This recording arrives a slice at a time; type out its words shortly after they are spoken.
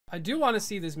I do want to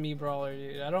see this Mii Brawler,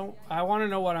 dude. I want to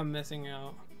know what I'm missing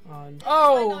out on.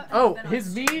 Oh,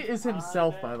 his Mii is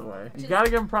himself, by the way. You gotta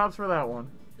give him props for that one.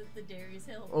 The Darius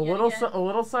Hill. A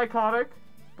little psychotic,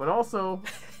 but also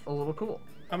a little cool.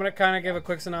 I'm gonna kind of give a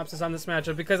quick synopsis on this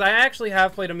matchup because I actually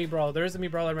have played a Mii Brawler. There is a Mii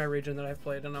Brawler in my region that I've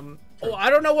played, and I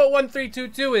don't know what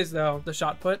 1-3-2-2 is though. The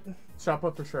shot put. Shot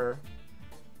put for sure.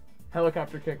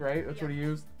 Helicopter kick, right? That's what he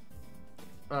used.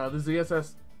 The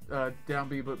ZSS down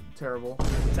B, but terrible.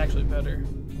 It's actually better.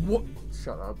 What?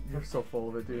 Shut up. You're so full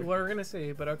of it, dude. We're gonna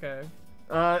see, but okay.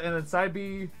 And then side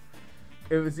B,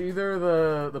 it was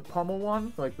either the pummel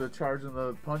one, like the charge and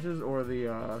the punches, or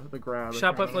the grab.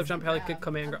 Shot put, flip jump, heli kick,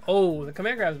 command grab. Oh, the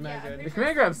command grab's mad good. The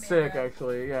command grab's sick,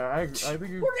 actually. Yeah, I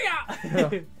think you.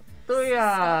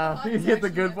 Yeah. You get the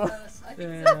good one.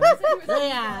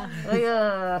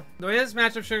 Yeah. The way this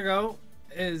matchup should go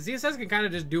is ZSS can kind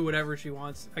of just do whatever she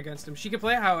wants against him. She can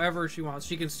play however she wants.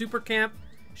 She can super camp,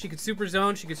 she can super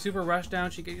zone, she can super rush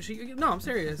down, she no, I'm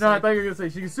serious. No, like, I thought you were gonna say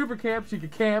she can super camp, she can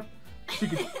camp, she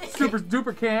can super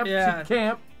duper camp, yeah. She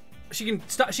can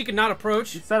camp. She can not approach.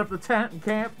 She set up the tent and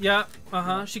camp. Yeah,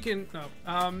 she can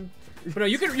but no,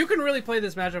 you can really play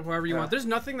this matchup however you want. There's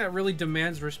nothing that really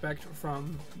demands respect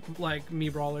from like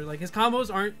Mii Brawler. Like his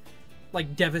combos aren't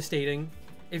like devastating.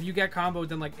 If you get comboed,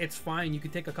 then like it's fine. You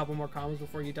can take a couple more combos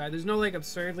before you die. There's no like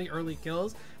absurdly early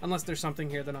kills unless there's something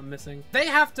here that I'm missing. They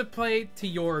have to play to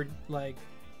your like,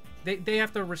 they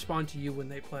have to respond to you when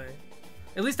they play.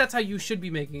 At least that's how you should be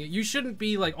making it. You shouldn't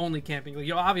be like only camping. Like,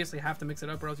 you'll obviously have to mix it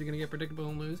up or else you're gonna get predictable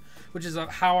and lose, which is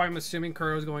how I'm assuming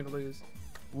Kuro is going to lose.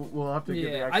 We'll have to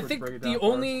get the expert I think to break it down the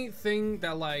only thing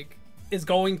that like is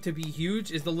going to be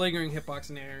huge is the lingering hitbox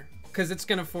in air, because it's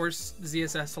gonna force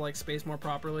ZSS to like space more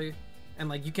properly, and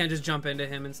like you can't just jump into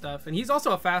him and stuff. And he's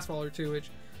also a fast faller too, which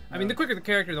I mean, the quicker the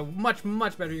character, the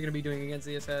much better you're gonna be doing against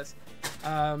ZSS.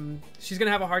 She's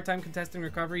gonna have a hard time contesting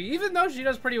recovery, even though she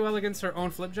does pretty well against her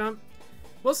own flip jump.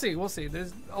 We'll see. We'll see.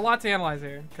 There's a lot to analyze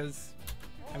here, because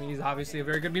I mean, he's obviously a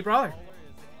very good Mii Brawler.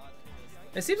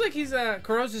 It seems like he's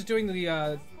Kuro's just doing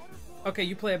the okay,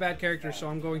 you play a bad character, so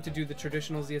I'm going to do the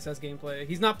traditional ZSS gameplay.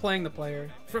 He's not playing the player,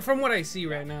 from what I see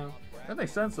right now. That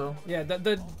makes sense, though. Yeah,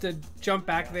 the jump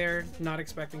back there, not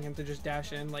expecting him to just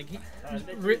dash in. Like,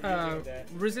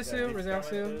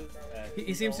 Rizeasu,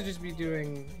 he seems to just be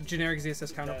doing generic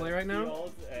ZSS counterplay right now.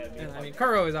 And I mean,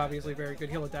 Kuro is obviously very good.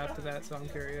 He'll adapt to that, so I'm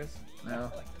curious. Yeah.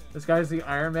 This guy's the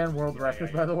Iron Man world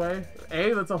record, by the way.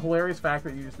 A, that's a hilarious fact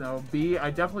that you just know. B, I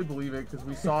definitely believe it, because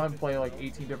we saw him play like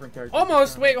 18 different characters.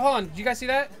 Almost! Wait, hold on. Did you guys see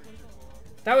that?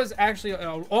 That was actually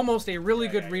almost a really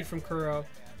good read from Kuro.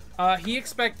 He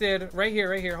expected, right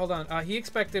here, hold on. He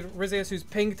expected Rizeasu's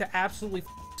ping to absolutely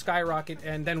skyrocket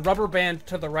and then rubber band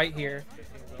to the right here.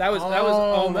 That was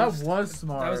smart.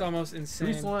 That was almost insane.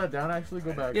 Can we slow that down, actually?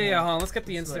 Go back. Yeah, hold on. Let's get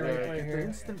the instant replay here. The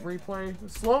instant replay.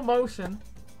 Slow motion.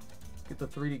 Get the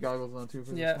 3D goggles on too.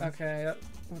 For okay.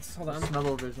 Let's hold on.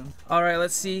 Smell-o-vision. All right,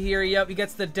 let's see here. Yep, he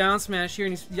gets the down smash here,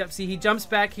 and see he jumps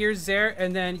back here, Zer,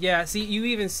 and then see you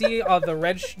even see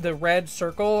the red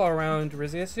circle around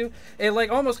Rizeasu. It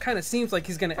like almost kind of seems like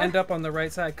he's gonna end up on the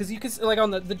right side, because you can like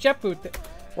on the jet boot.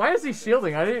 Why is he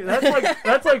shielding?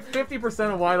 That's like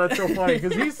 50% of why that's so funny,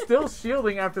 because he's still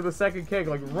shielding after the second kick.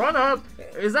 Like, run up!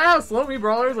 Is that how slow Mii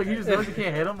Brawler is? Like, he just knows you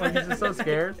can't hit him. Like, he's just so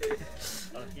scared.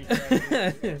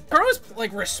 Kuro's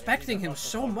like respecting him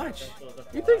so much.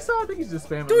 You think so? I think he's just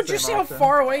spamming. Dude, you see how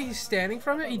far away he's standing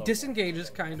from it? He disengages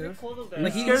kind of.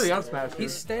 Like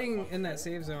he's staying in that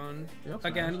save zone.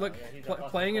 Again, look,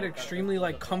 playing it extremely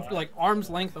like comfortable, like arm's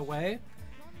length away.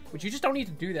 Which you just don't need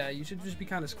to do that. You should just be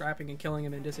kind of scrapping and killing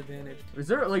him in disadvantage. Is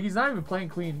there like he's not even playing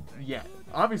clean yet?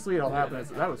 Obviously it'll happen.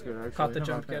 That was good. Actually. Caught the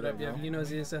jump get up. Yeah, you know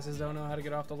ZSSs don't know how to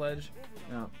get off the ledge.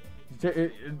 Yeah.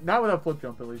 Not without flip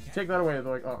jump at least. You take that away, they're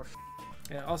like, oh.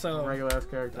 Yeah. Also, regular ass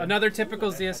character. Another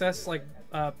typical ZSS like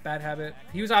bad habit.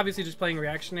 He was obviously just playing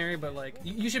reactionary, but like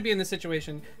you should be in this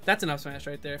situation. That's an up smash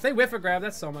right there. If they whiff a grab,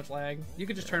 that's so much lag. You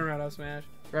could just turn around up smash.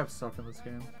 Grabs suck in this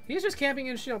game. He's just camping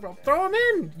in shield, bro. Throw him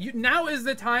in. Now is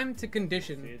the time to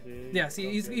condition. Yeah, see,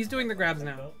 he's doing the grabs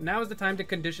now. Now is the time to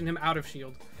condition him out of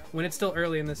shield when it's still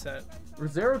early in the set.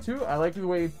 Rizero too, I like the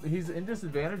way he's in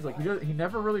disadvantage. Like he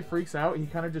never really freaks out. He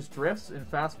kind of just drifts and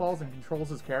fastballs and controls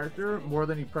his character more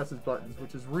than he presses buttons,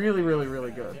 which is really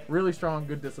good. Really strong,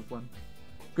 good discipline.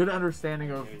 Good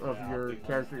understanding of your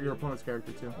character, your opponent's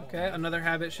character too. Okay, another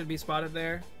habit should be spotted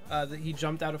there. That he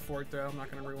jumped out of forward throw. I'm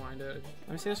not gonna rewind it.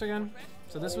 Let me see this again.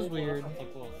 So this was weird.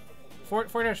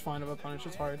 Forward dash fine of a punish.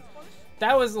 It's hard.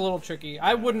 That was a little tricky.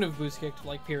 I wouldn't have boost kicked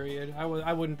like period.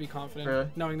 I wouldn't be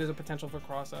confident knowing there's a potential for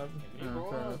cross up.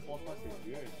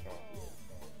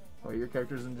 Oh, your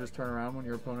character doesn't just turn around when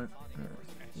your opponent.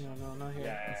 No, not here.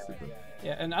 Yeah.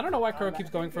 Yeah, and I don't know why Kuro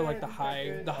keeps going for like the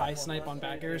high snipe on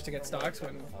back airs to get stocks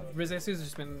when Rizeasu's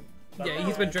just been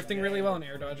he's been drifting really well in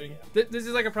air dodging. This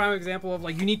is like a prime example of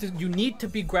like you need to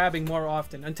be grabbing more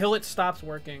often until it stops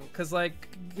working, because like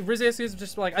Rizeasu is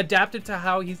just like adapted to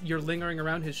how you're lingering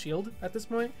around his shield at this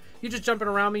point. You're just jumping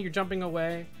around me, you're jumping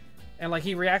away, and like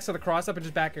he reacts to the cross up and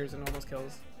just back airs and almost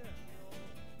kills.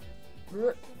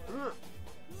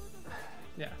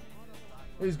 Yeah.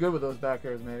 He's good with those back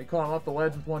airs, man. He caught him off the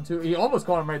ledge with 1-2. He almost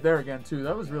caught him right there again, too.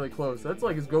 That was really close. That's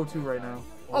like his go-to right now.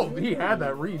 Oh, he had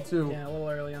that read, too. Yeah, a little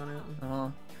early on it. Uh-huh.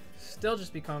 Still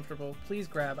just be comfortable. Please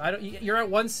grab. You're at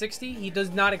 160. He does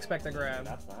not expect a grab.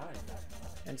 That's nice.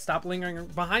 And stop lingering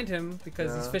behind him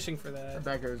because he's fishing for that. That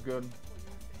back air is good.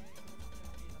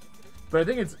 But I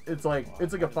think it's like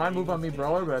a fine move on Mii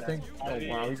Brawler, but I think, oh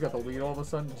wow, he's got the lead all of a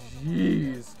sudden.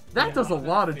 Jeez. That does a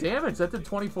lot of damage. That did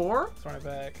 24? Let's run it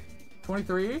back.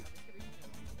 23?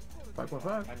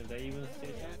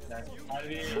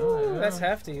 5.5. That's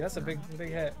hefty. That's a big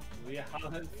hit.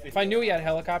 If I knew he had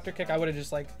helicopter kick, I would have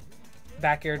just like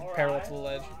back aired parallel to the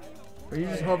ledge. Or you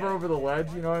just hover over the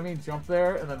ledge, you know what I mean? Jump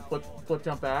there and then flip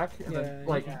jump back, and then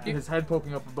like his head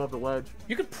poking up above the ledge.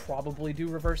 You could probably do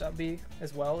reverse up B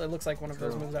as well. It looks like one of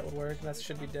those moves that would work. That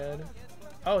should be dead.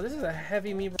 Oh, this is a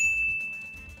heavy Mii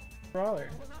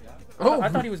Brawler. Oh, I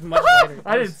thought he was much lighter.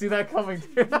 I didn't see that coming.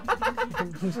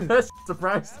 That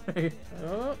surprised me.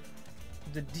 Oh,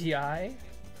 the DI.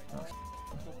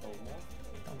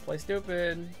 Don't play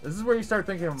stupid. This is where you start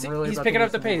thinking really. He's picking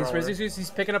up the pace. He's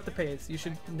picking up the pace. You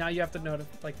should you have to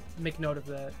make note of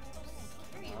that.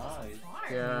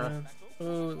 Yeah.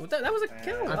 Ooh, that was a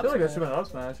kill. I feel like that should have been an up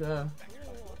smash. Yeah.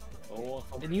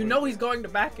 And you know he's going to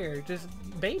back air. Just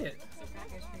bait it.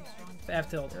 F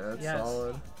tilt. Yeah, that's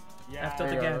solid. F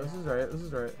tilt again. This is right. This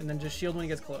is right. And then just shield when he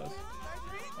gets close.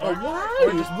 Oh,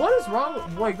 what is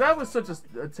wrong? Like, that was such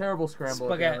a terrible scramble.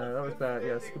 Spaghetti. That was bad.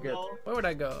 Yeah, spaghetti. Where would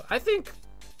I go? I think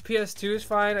PS2 is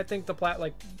fine. I think the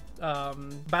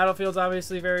Battlefield's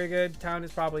obviously very good. Town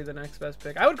is probably the next best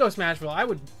pick. I would go Smashville. I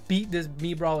would beat this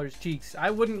Mii Brawler's cheeks. I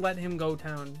wouldn't let him go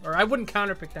Town, or I wouldn't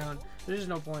counterpick Town. There's just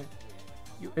no point.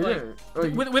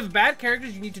 With bad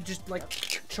characters, you need to just like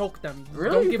choke them.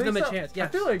 Really? Don't give them a chance. Yes.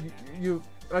 I feel like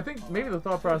I think maybe the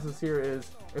thought process here is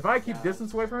if I keep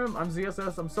distance away from him, I'm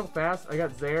ZSS. I'm so fast. I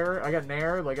got Zair. I got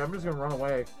Nair. Like I'm just gonna run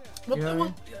away. Well, you know what I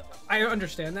mean? I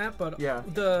understand that, but yeah.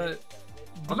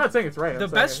 I'm not saying it's right. The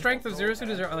best strength of Zero Suit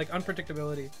is like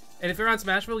unpredictability, and if you're on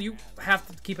Smashville, you have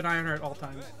to keep an eye on her at all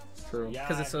times. It's true.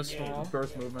 Because it's so small.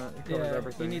 Burst movement. It covers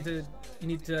everything. You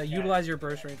need to utilize your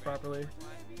burst range properly.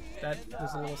 That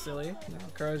was a little silly.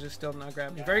 Kuro's just still not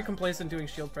grabbing. Very complacent doing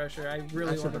shield pressure. I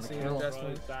really want to see an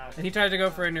adjustment. And he tried to go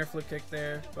for a near flip kick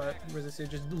there, but Rizeasu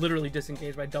just literally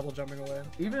disengaged by double jumping away.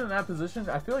 Even in that position,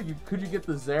 I feel like could you get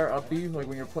the Zair up B like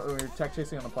when you're tech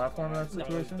chasing on the platform in that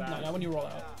situation? No, not when you roll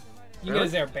out. You can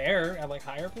get a Zair bear at like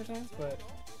higher percent, but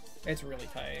it's really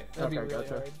tight. That'd be really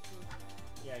hard.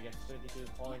 Yeah, I guess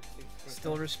 32.6%.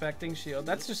 Still respecting shield.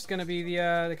 That's just gonna be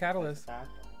the catalyst.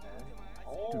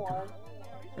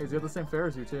 Hey, he's got the same fair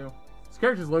as you too. This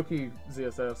character's low-key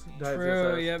ZSS.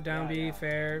 True, yep, down B,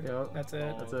 fair. Yep. That's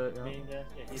it. That's it, yeah.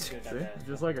 See?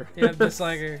 Just like her. Yeah, just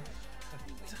like her.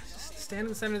 Just stand in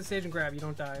the center of the stage and grab, you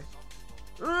don't die.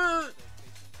 Oh,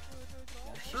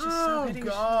 God.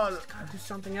 Gotta do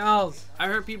something else. I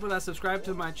heard people that subscribe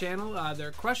to my channel,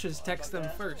 their crushes text them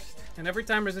first. And every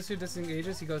time Rizeasu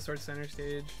disengages, he goes towards center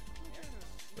stage.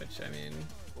 Which, I mean,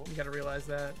 you gotta realize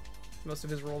that. Most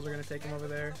of his rolls are going to take him over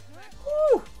there.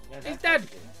 Woo! He's dead!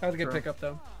 That was a good pickup,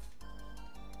 though.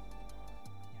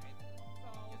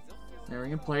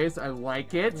 Naring in place. I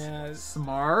like it. Yeah.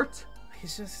 Smart.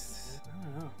 He's just... I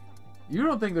don't know. You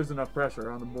don't think there's enough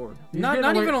pressure on the board. Not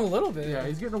even a little bit. Yeah,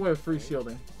 he's getting away with free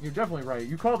shielding. You're definitely right.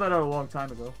 You called that out a long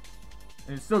time ago.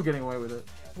 And he's still getting away with it.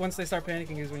 Once they start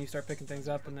panicking is when you start picking things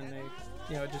up, and then they,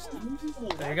 just...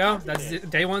 There you go. That's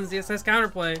day one ZSS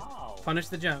counterplay. Punish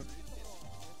the jump.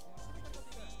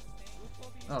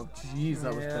 Oh, jeez,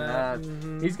 that was bad.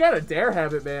 He's got a dare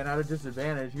habit, man, out of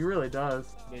disadvantage. He really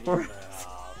does.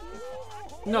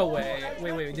 No way.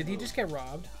 Wait. Did he just get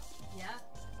robbed?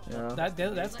 Yeah.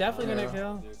 That's definitely gonna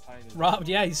kill. Robbed,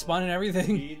 yeah, he's spawning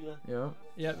everything.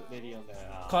 Yep.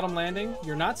 Caught him landing.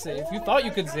 You're not safe. You thought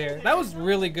you could Zair. That was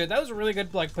really good. That was a really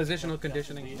good like positional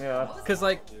conditioning. Yeah. Cause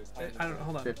like, I don't know.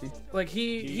 Hold on. 50. Like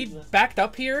he backed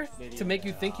up here to make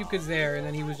you think you could Zair, and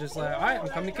then he was just like, all right, I'm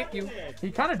coming to kick you.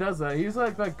 He kind of does that. He's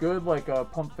like that good like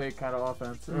pump fake kind of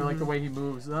offense, or like the way he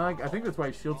moves. And I think that's why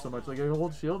he shields so much. Like he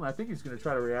holds shield, and I think he's gonna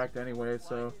try to react anyway.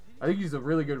 So I think he's a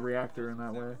really good reactor in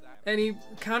that way. And he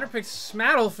counterpicks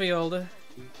Smattlefield.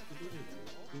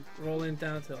 Rolling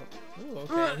down tilt. Ooh,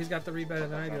 okay. He's got the read better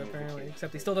than I do, apparently.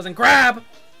 Except he still doesn't grab!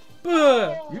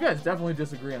 Ugh. You guys definitely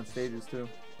disagree on stages, too.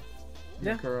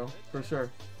 Yeah. Kuro, for sure.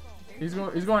 He's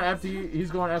going FD, he's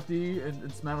going FD in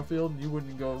Smattlefield, and you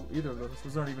wouldn't go either of those.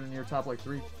 Those aren't even in your top, like,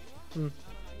 3. Hmm.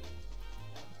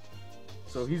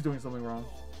 So he's doing something wrong.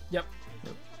 Yep.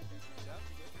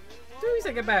 Dude, he's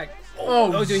like, get back.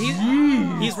 Oh, dude,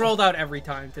 jeez. he's rolled out every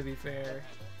time, to be fair.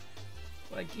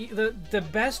 Like, the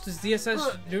best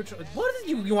ZSS neutral. What did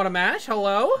you want to mash?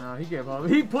 Hello? No, he gave up.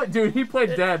 He played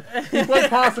dead. He played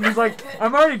possum. He's like,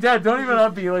 I'm already dead. Don't even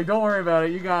up me. Like, don't worry about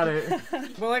it. You got it.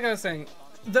 Well, like I was saying,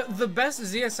 the best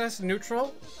ZSS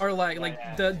neutral are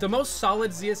like the most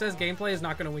solid ZSS gameplay is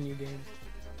not going to win you games.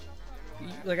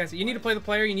 Like I said, you need to play the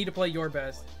player. You need to play your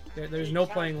best. There's no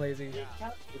playing lazy.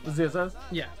 The ZSS?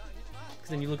 Yeah. Because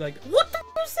then you look like, what the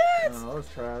f*** Oh, that was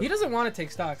trash. He doesn't want to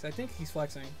take stocks. I think he's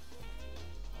flexing.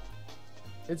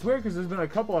 It's weird because there's been a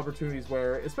couple opportunities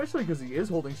where, especially because he is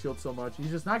holding shield so much,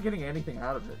 he's just not getting anything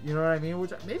out of it. You know what I mean?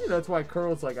 Which maybe that's why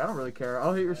Kuro's like, I don't really care.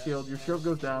 I'll hit your shield. Your shield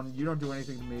goes down. You don't do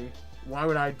anything to me. Why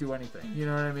would I do anything? You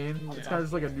know what I mean? Yeah. It's kind of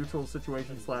just like a neutral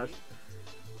situation slash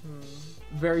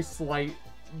very slight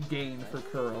gain for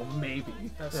Kuro, maybe.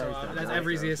 That's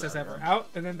every ZSS ever. Out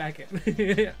and then back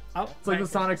in. Out. It's like the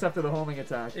Sonics after the homing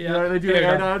attack. Yeah. You know, they do the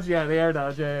air dodge. Yeah, the air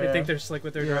dodge. Yeah, They think they're slick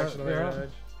with their directional air yeah. dodge.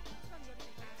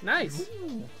 Nice.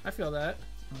 Ooh. I feel that.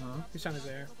 He's trying his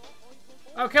air.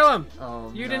 Oh, kill him!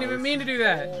 Oh, You didn't even mean to do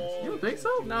that. You don't think so?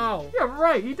 No. Yeah,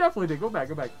 right. He definitely did. Go back,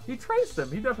 go back. He traced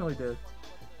him. He definitely did.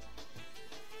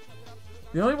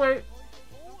 The only way...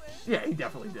 Yeah, he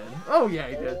definitely did. Oh, yeah,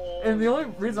 he did. And the only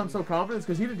reason I'm so confident is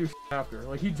because he didn't do after.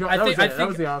 Like, he jumped. That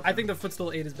was the option. I think the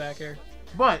footstool ate his back air.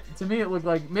 But, to me, it looked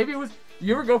like... Maybe it was...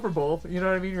 You ever go for both? You know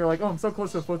what I mean? You're like, oh, I'm so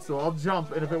close to a footstool. I'll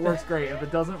jump, and if it works, great. If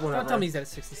it doesn't, whatever. Don't tell me he's at a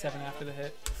 67 after the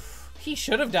hit. He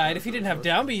should have died. If he didn't have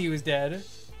down B, he was dead.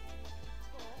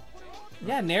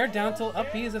 Yeah, nair down till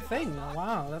up B is a thing. Oh,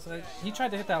 wow, that's he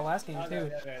tried to hit that last game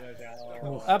too.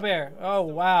 Up air. Oh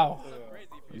wow.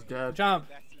 He's dead. Jump.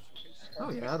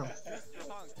 Oh yeah, Adam.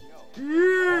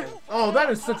 Yeah. Oh, that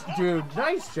is such dude.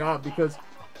 Nice job because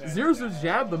ZeroFyne's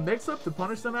jab, the mix-up to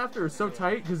punish them after is so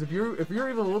tight. Because if you're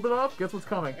even a little bit off, guess what's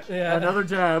coming? Yeah. Another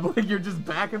jab. Like you're just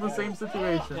back in the same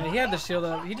situation. Yeah, he had the shield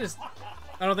up.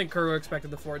 I don't think Kuro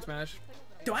expected the forward smash.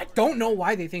 Dude, I don't know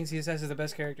why they think ZSS is the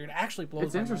best character. It actually blows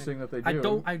It's my interesting mind. that they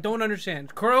do. I don't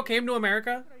understand. Kuro came to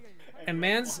America, and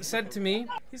Mans said to me,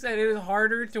 he said it is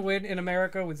harder to win in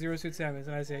America with Zero Suit Samus,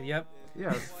 and I said, yep.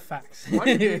 Yeah. Facts.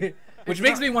 Which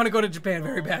makes me want to go to Japan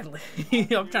very badly.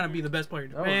 I'm trying to be the best player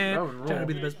in Japan. Trying to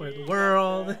be the best player in the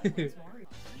world.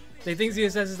 They think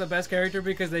ZSS is the best character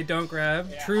because they don't grab.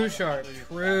 Yeah, true, Sharp.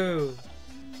 True.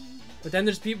 But then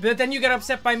there's people. But then you get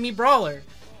upset by Mii Brawler.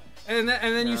 And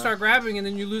then you start grabbing, and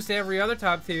then you lose to every other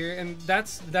top tier, and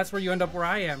that's where you end up where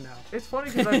I am now. It's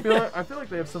funny because I feel like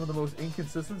they have some of the most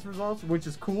inconsistent results, which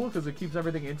is cool because it keeps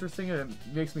everything interesting and it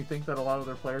makes me think that a lot of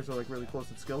their players are like really close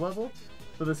in skill level.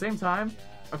 But at the same time,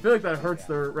 I feel like that hurts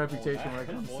their reputation when it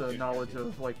comes to knowledge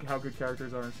of like how good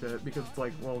characters are and shit. Because it's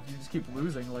like, well, if you just keep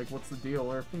losing, like what's the deal?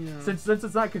 Or since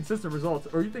it's not consistent results,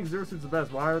 or you think Zero Suit's the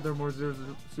best, why are there more Zero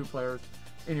Suit players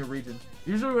in your region?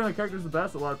 Usually when a character's the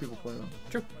best, a lot of people play them.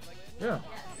 True. Yeah.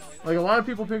 Like a lot of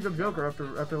people picked up Joker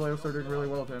after Leo started doing really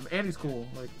well with him, and he's cool.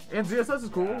 Like, and ZSS is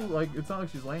cool. Like, it's not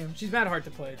like she's lame. She's mad hard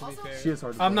to play, to be fair. She is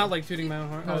hard to play. I'm not like tooting my own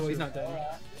horn. Oh, he's not dead.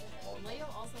 Leo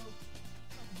also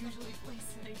usually plays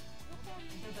like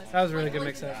the best. That was a really good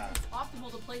mix-up. It's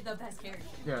optimal to play the best character.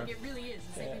 Yeah. Like, it really is.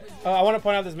 I want to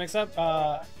point out this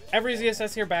mix-up. Every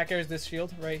ZSS here back airs this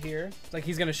shield right here. Like,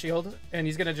 he's going to shield, and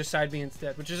he's going to just side B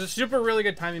instead, which is a super really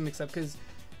good timing mix-up, because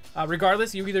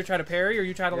regardless, you either try to parry or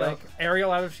you try to like aerial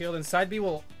out of shield, and side B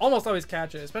will almost always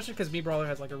catch it, especially because Mii Brawler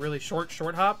has like a really short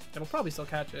hop. It'll probably still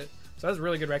catch it. So that's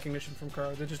really good recognition from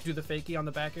Kuro. They just do the fakie on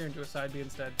the back air and do a side B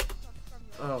instead.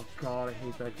 Oh god, I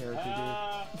hate that character,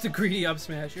 dude. It's a greedy up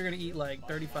smash. You're gonna eat like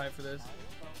 35 for this.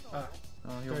 Oh,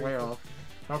 you're way off.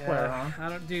 Top player, huh?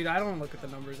 I don't look at the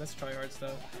numbers. That's tryhard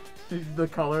stuff. The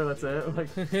color, that's it.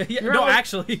 Like, yeah, no, like,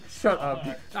 actually. Shut up.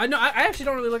 I know. I actually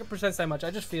don't really look at percents that much.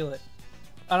 I just feel it.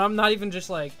 And I'm not even just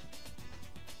like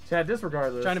Chad,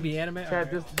 disregard this. Trying to be anime.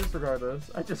 Chad, disregard this.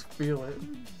 I just feel it.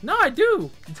 No, I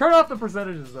do. Turn off the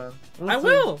percentages then. I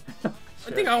will.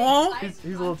 I think I won't. He's a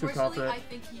little too confident. I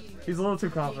think he's a little too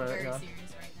confident. Very Yeah.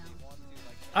 serious right now.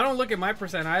 I don't look at my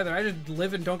percent either. I just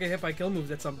live and don't get hit by kill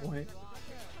moves at some point.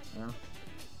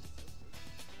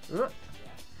 Yeah.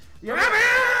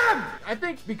 Yeah. I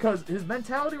think because his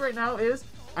mentality right now is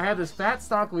I have this fat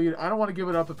stock lead. I don't want to give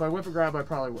it up. If I whip a grab, I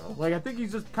probably will. Like, I think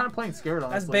he's just kind of playing scared,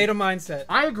 honestly. That's beta mindset.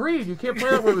 I agree. You can't play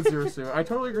that way with Zero-Suit. I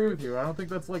totally agree with you. I don't think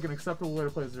that's like an acceptable way to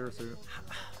play Zero-Suit.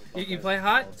 You play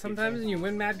hot sometimes and you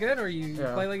win mad good, or you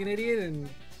play like an idiot and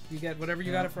you get whatever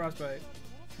you got at Frostbite.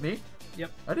 Me?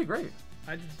 Yep. I did great.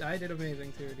 I did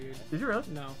amazing too, dude. Did you really?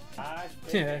 No.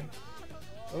 Yeah.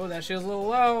 Oh, that shield's a little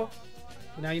low.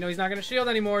 But now you know he's not going to shield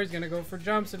anymore. He's going to go for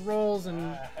jumps and rolls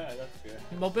and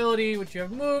mobility, which you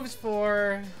have moves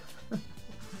for.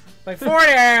 Like forward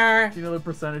air! You know the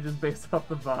percentage is based off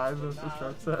the vibe of the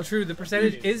shark set. True, the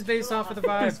percentage is based off of the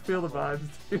vibe. Just feel the vibes,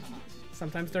 dude.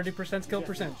 Sometimes 30% skill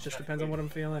percent. Just depends on what I'm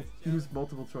feeling. Use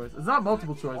multiple choice. It's not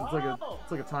multiple choice. It's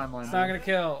like a timeline. It's not gonna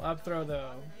kill. Up throw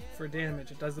though. For damage,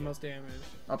 it does the most damage.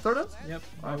 Up throw does? Yep.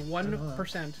 By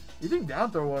 1%. You think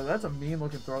down throw was? That's a mean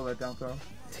looking throw. That down throw.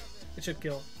 It should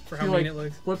kill. For She how like mean it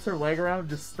looks. flips her leg around and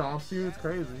just stomps you. It's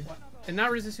crazy. And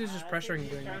now Rizeasu's just pressuring and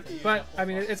doing anything. But I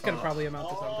mean, it's gonna probably amount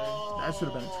to something. That should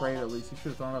have been a trade at least. He should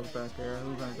have thrown out the back air. It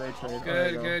would have been a great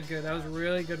trade. Good. That was a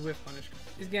really good whip punish.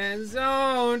 He's getting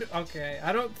zoned. Okay,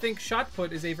 I don't think shot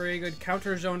put is a very good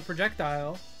counter zone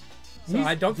projectile. So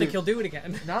I don't think he'll do it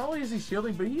again. Not only is he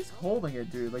shielding, but he's holding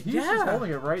it, dude. Like he's just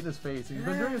holding it right in his face. He's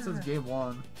been doing it since game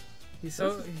 1. He's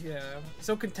so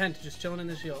content just chilling in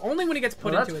the shield. Only when he gets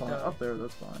put into it though. Up there,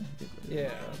 that's fine. Yeah.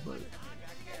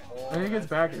 I think he gets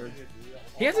back here.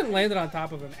 He hasn't landed on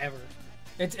top of him ever.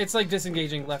 It's like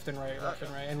disengaging left and right,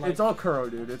 and like, it's all Kuro,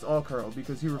 dude. It's all Kuro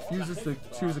because he refuses to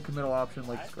choose a committal option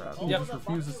like Scrap. He just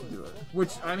refuses to do it.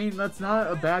 Which, I mean, that's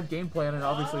not a bad game plan, and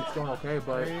obviously it's going okay,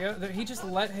 but... There you go. He just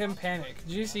let him panic.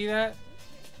 Did you see that?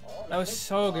 That was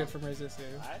so good from Rizeasu.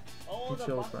 He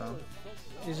chills, bro.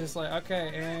 He's just like,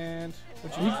 okay, and...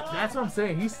 That's what I'm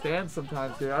saying. He stands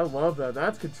sometimes, dude. I love that.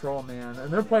 That's control, man.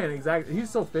 And they're playing exactly... He's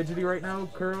so fidgety right now,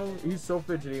 Kuro. He's so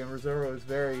fidgety, and Rizero is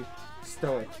very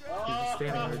stoic. He's just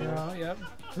standing there, dude. Oh, yep.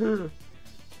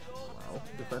 Wow.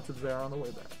 Defensive's there on the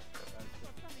way back.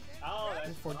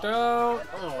 For dough.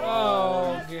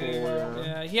 Oh,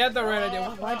 yeah. He had the right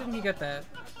idea. Why didn't he get that?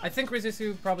 I think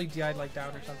Rizeasu probably DI'd like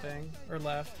down or something. Or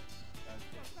left.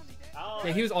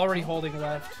 Yeah, he was already holding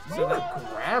left. So that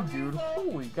grab, dude.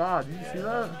 Holy God. Did you see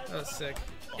that? That was sick.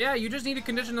 Yeah, you just need to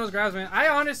condition those grabs, man.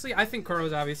 I think Kuro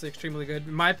is obviously extremely good.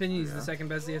 In my opinion, he's the second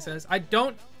best ZSS. I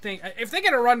don't think... If they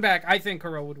get a run back, I think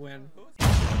Kuro would win.